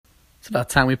It's about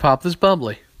time we pop this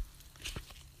bubbly.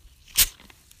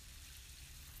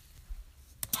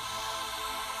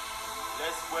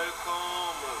 Let's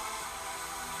welcome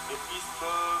the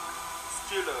Pittsburgh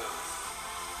Steelers.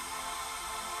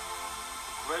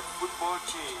 Great football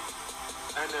team,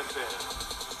 NFL.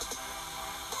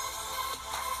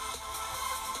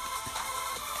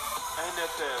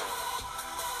 NFL.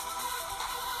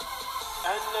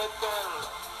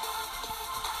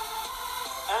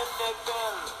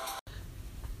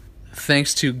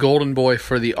 Thanks to Golden Boy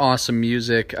for the awesome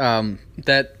music.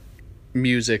 That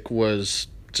music was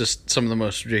just some of the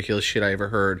most ridiculous shit I ever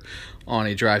heard on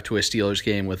a drive to a Steelers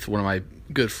game with one of my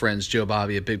good friends, Joe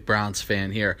Bobby, a big Browns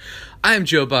fan here. I am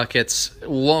Joe Buckets.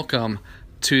 Welcome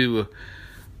to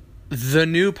the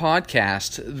new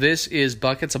podcast. This is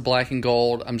Buckets of Black and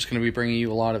Gold. I'm just going to be bringing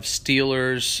you a lot of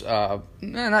Steelers,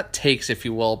 not takes, if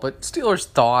you will, but Steelers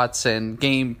thoughts and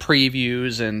game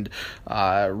previews and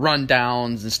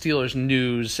rundowns and Steelers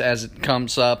news as it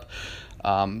comes up.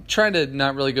 Trying to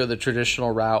not really go the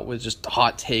traditional route with just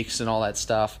hot takes and all that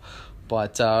stuff,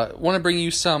 but want to bring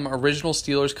you some original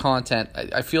Steelers content.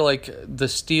 I feel like the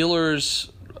Steelers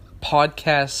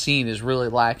podcast scene is really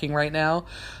lacking right now,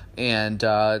 and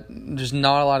there's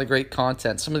not a lot of great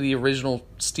content. Some of the original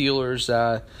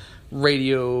Steelers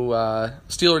radio,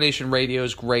 Steeler Nation radio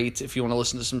is great if you want to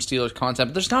listen to some Steelers content,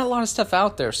 but there's not a lot of stuff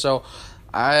out there, so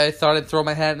I thought I'd throw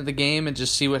my hat into the game and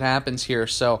just see what happens here.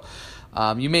 So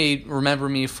you may remember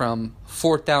me from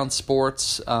Fourth Down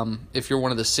Sports, if you're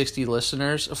one of the 60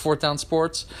 listeners of Fourth Down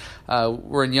Sports.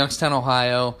 We're in Youngstown,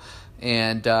 Ohio,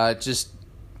 and just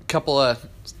a couple of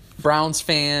Browns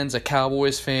fans, a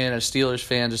Cowboys fan, a Steelers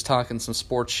fan, just talking some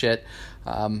sports shit,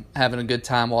 having a good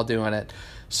time while doing it.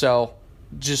 So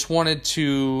just wanted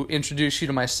to introduce you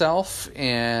to myself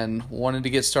and wanted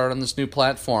to get started on this new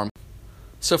platform.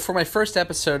 So for my first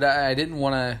episode, I didn't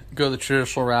want to go the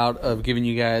traditional route of giving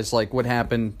you guys like what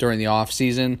happened during the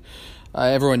offseason.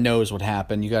 Everyone knows what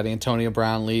happened. You got Antonio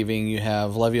Brown leaving. You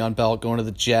have Le'Veon Bell going to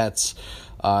the Jets.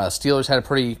 Steelers had a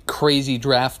pretty crazy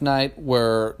draft night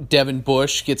where Devin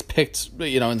Bush gets picked,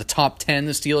 in the top 10.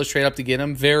 The Steelers trade up to get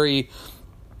him. Very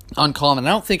uncommon. I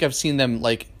don't think I've seen them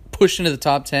like push into the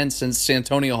top 10 since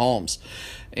Santonio Holmes.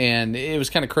 And it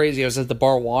was kind of crazy. I was at the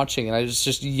bar watching, and I was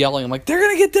just yelling. I'm like, they're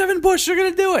going to get Devin Bush. They're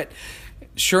going to do it.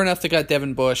 Sure enough, they got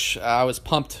Devin Bush. I was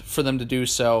pumped for them to do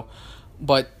so.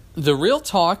 But the real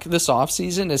talk this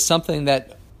offseason is something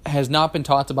that has not been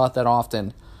talked about that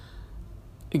often.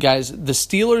 Guys, the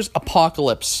Steelers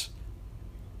apocalypse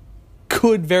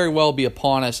could very well be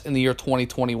upon us in the year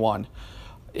 2021.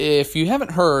 If you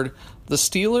haven't heard, the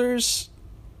Steelers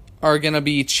are going to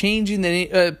be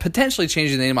potentially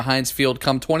changing the name of Heinz Field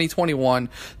come 2021.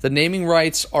 The naming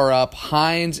rights are up.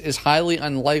 Heinz is highly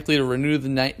unlikely to renew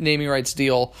the naming rights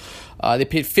deal. They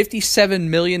paid $57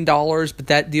 million, but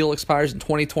that deal expires in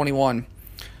 2021.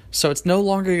 So it's no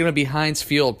longer going to be Heinz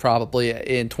Field probably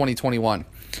in 2021.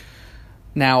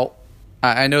 Now,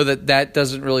 I know that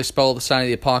doesn't really spell the sign of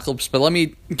the apocalypse, but let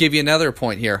me give you another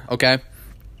point here, okay?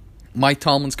 Mike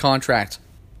Tomlin's contract,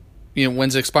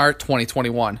 when's it expire?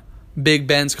 2021. Big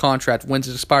Ben's contract, when's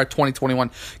it expire? 2021.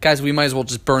 Guys, we might as well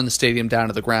just burn the stadium down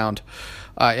to the ground.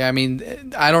 I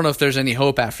don't know if there's any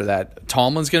hope after that.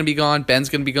 Tomlin's going to be gone. Ben's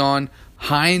going to be gone.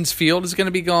 Heinz Field is going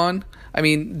to be gone.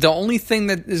 The only thing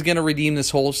that is going to redeem this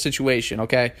whole situation,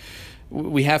 okay?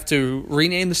 We have to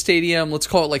rename the stadium. Let's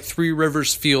call it like Three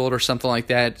Rivers Field or something like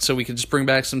that, so we can just bring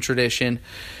back some tradition.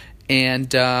 And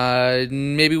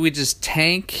maybe we just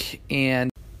tank and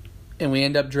we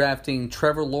end up drafting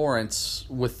Trevor Lawrence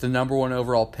with the number 1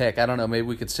 overall pick. I don't know, maybe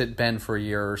we could sit Ben for a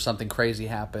year or something crazy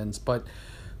happens. But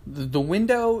the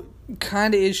window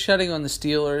kind of is shutting on the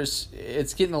Steelers.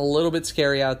 It's getting a little bit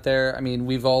scary out there.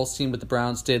 We've all seen what the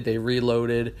Browns did. They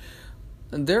reloaded.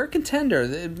 They're a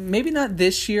contender. Maybe not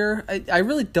this year. I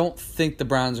really don't think the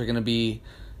Browns are going to be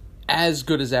as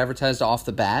good as advertised off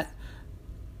the bat.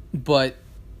 But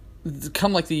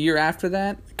come like the year after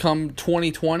that, come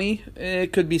 2020,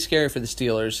 it could be scary for the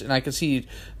Steelers. And I could see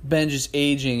Ben just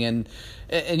aging. And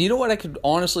you know what I could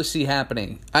honestly see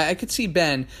happening? I could see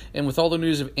Ben, and with all the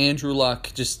news of Andrew Luck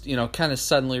just, kind of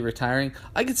suddenly retiring,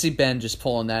 I could see Ben just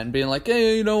pulling that and being like,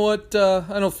 hey, you know what,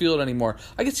 I don't feel it anymore.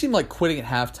 I could see him like quitting at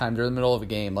halftime during the middle of a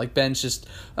game. Like Ben's just,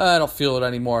 I don't feel it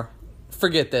anymore.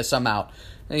 Forget this, I'm out.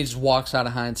 And he just walks out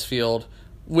of Heinz Field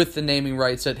with the naming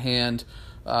rights at hand.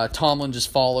 Tomlin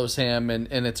just follows him, and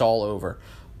it's all over.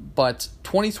 But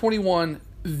 2021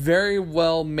 very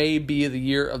well may be the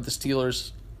year of the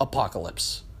Steelers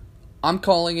apocalypse. I'm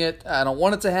calling it. I don't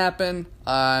want it to happen.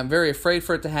 I'm very afraid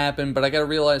for it to happen, but I got to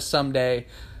realize someday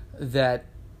that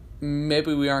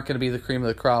maybe we aren't going to be the cream of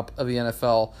the crop of the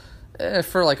NFL.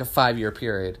 for like a 5-year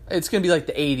period. It's going to be like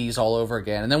the 80s all over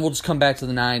again. And then we'll just come back to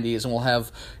the 90s and we'll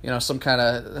have, some kind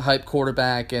of hype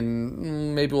quarterback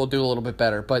and maybe we'll do a little bit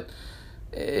better. But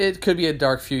it could be a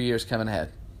dark few years coming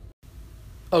ahead.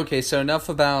 Okay, so enough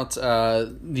about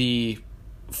the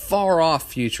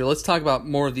far-off future. Let's talk about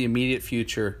more of the immediate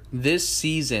future. This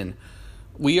season,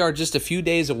 we are just a few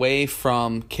days away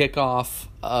from kickoff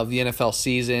of the NFL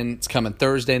season. It's coming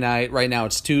Thursday night. Right now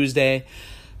it's Tuesday.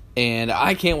 And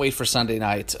I can't wait for Sunday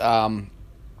night.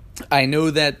 I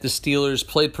know that the Steelers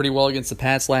played pretty well against the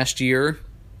Pats last year,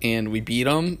 and we beat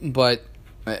them, but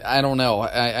I don't know.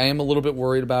 I am a little bit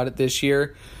worried about it this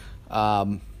year.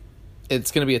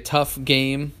 It's going to be a tough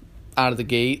game out of the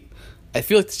gate. I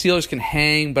feel like the Steelers can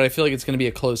hang, but I feel like it's going to be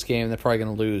a close game, and they're probably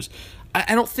going to lose.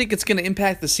 I don't think it's going to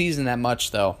impact the season that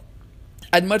much, though.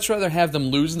 I'd much rather have them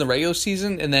lose in the regular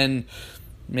season and then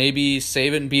maybe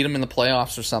save it and beat them in the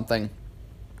playoffs or something.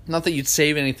 Not that you'd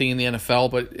save anything in the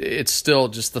NFL, but it's still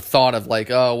just the thought of like,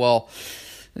 oh, well,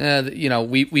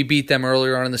 we beat them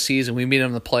earlier on in the season. We beat them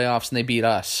in the playoffs, and they beat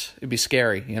us. It'd be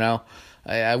scary,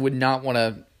 I would not want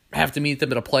to have to meet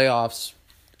them in the playoffs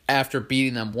after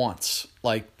beating them once.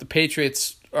 Like, the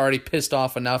Patriots are already pissed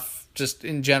off enough just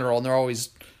in general, and they're always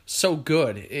so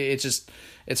good.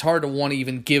 It's hard to want to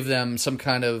even give them some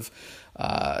kind of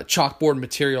chalkboard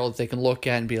material that they can look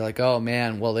at and be like, oh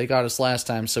man, well, they got us last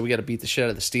time, so we got to beat the shit out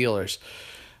of the Steelers.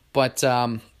 But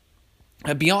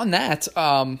beyond that,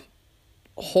 a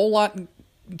whole lot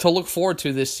to look forward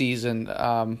to this season.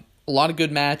 A lot of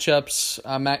good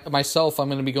matchups. Myself, I'm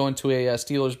going to be going to a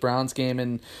Steelers-Browns game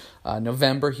in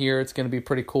November here. It's going to be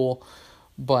pretty cool.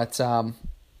 But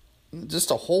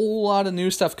just a whole lot of new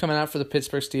stuff coming out for the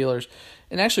Pittsburgh Steelers.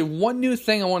 And actually, one new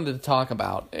thing I wanted to talk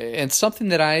about, and something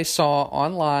that I saw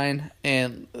online,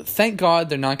 and thank God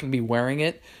they're not going to be wearing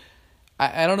it.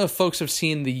 I don't know if folks have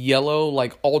seen the yellow,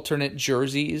 like, alternate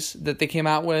jerseys that they came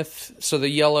out with. So the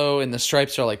yellow and the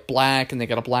stripes are, like, black, and they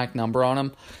got a black number on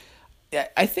them.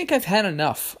 I think I've had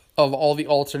enough of all the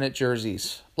alternate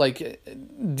jerseys. Like,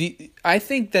 I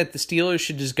think that the Steelers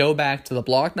should just go back to the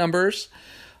block numbers,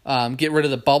 get rid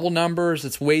of the bubble numbers.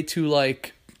 It's way too,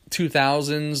 like,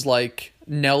 2000s, like,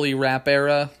 Nelly rap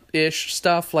era-ish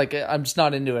stuff. Like, I'm just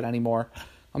not into it anymore.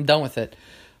 I'm done with it.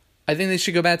 I think they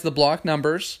should go back to the block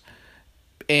numbers,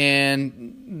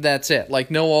 and that's it.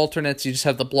 Like, no alternates. You just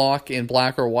have the block in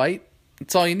black or white.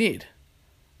 That's all you need.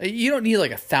 You don't need,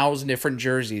 like, 1,000 different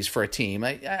jerseys for a team.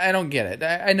 I don't get it.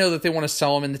 I know that they want to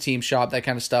sell them in the team shop, that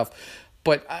kind of stuff,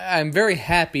 but I'm very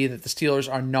happy that the Steelers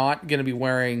are not going to be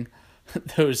wearing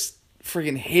those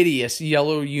freaking hideous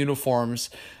yellow uniforms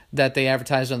that they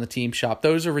advertised on the team shop.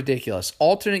 Those are ridiculous.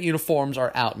 Alternate uniforms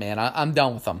are out, man. I'm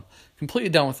done with them. Completely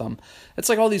done with them. It's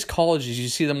like all these colleges. You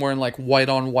see them wearing like white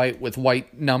on white with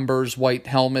white numbers, white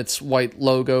helmets, white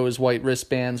logos, white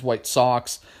wristbands, white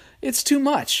socks. It's too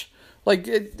much. Like,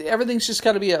 everything's just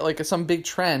got to be like some big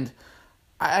trend.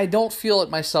 I don't feel it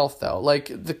myself, though.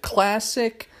 Like, the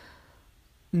classic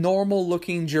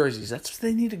normal-looking jerseys, that's what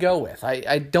they need to go with.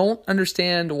 I don't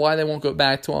understand why they won't go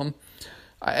back to them.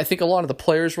 I think a lot of the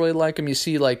players really like them. You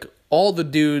see, like, all the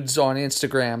dudes on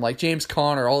Instagram, like James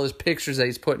Conner, all his pictures that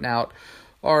he's putting out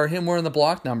are him wearing the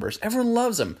block numbers. Everyone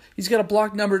loves him. He's got a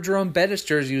block number Jerome Bettis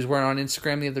jersey he was wearing on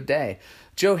Instagram the other day.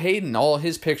 Joe Hayden, all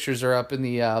his pictures are up in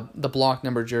the block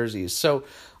number jerseys. So,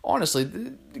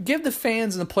 honestly, give the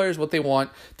fans and the players what they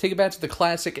want. Take it back to the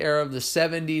classic era of the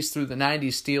 70s through the 90s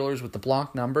Steelers with the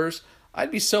block numbers.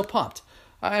 I'd be so pumped.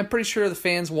 I'm pretty sure the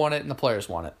fans want it and the players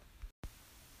want it.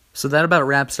 So that about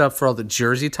wraps up for all the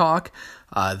jersey talk.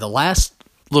 The last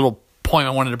little point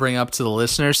I wanted to bring up to the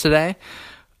listeners today,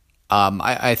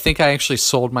 I think I actually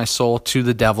sold my soul to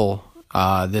the devil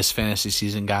this fantasy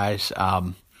season, guys.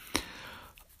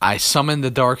 I summoned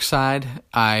the dark side.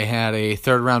 I had a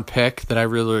third-round pick that I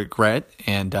really regret,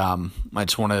 and I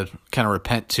just want to kind of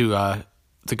repent to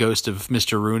the ghost of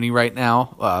Mr. Rooney right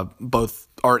now. Both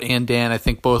Art and Dan, I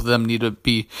think both of them need to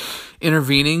be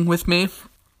intervening with me.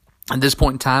 At this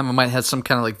point in time, I might have some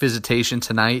kind of like visitation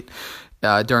tonight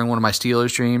during one of my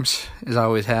Steelers dreams, as I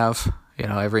always have.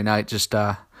 Every night, just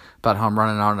about how I'm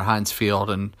running on at Heinz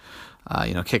Field and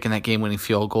kicking that game-winning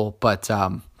field goal. But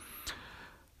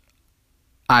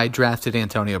I drafted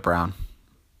Antonio Brown.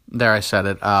 There, I said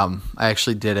it. I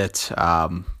actually did it.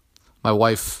 My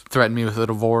wife threatened me with a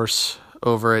divorce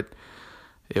over it.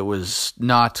 It was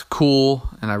not cool,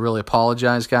 and I really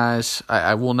apologize, guys.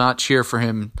 I will not cheer for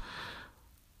him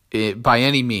by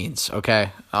any means,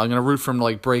 okay? I'm going to root for him to,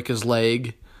 like, break his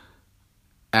leg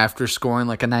after scoring,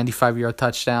 like, a 95-yard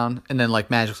touchdown and then,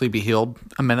 like, magically be healed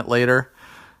a minute later.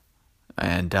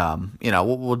 And,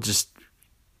 we'll just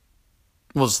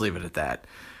leave it at that.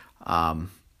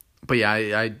 But yeah,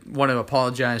 I want to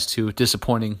apologize to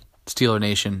disappointing Steeler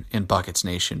Nation and Buckets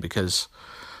Nation because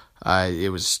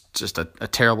it was just a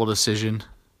terrible decision,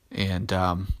 and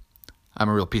I'm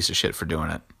a real piece of shit for doing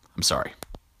it. I'm sorry.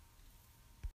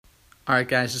 All right,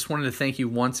 guys, just wanted to thank you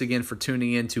once again for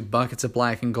tuning in to Buckets of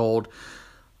Black and Gold.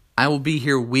 I will be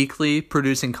here weekly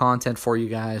producing content for you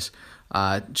guys.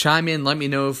 Chime in, let me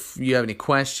know if you have any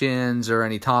questions or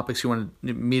any topics you want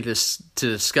me to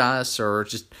discuss, or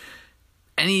just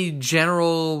any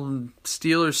general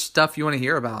Steelers stuff you want to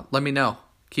hear about. Let me know.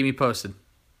 Keep me posted.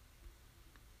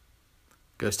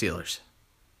 Go Steelers.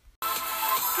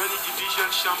 20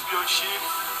 division championship.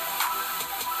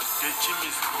 The team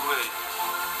is great.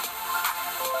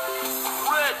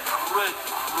 Great.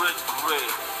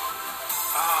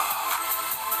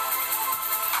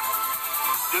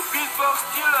 The Pittsburgh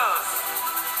Steelers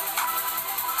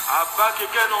are back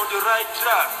again on the right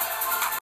track.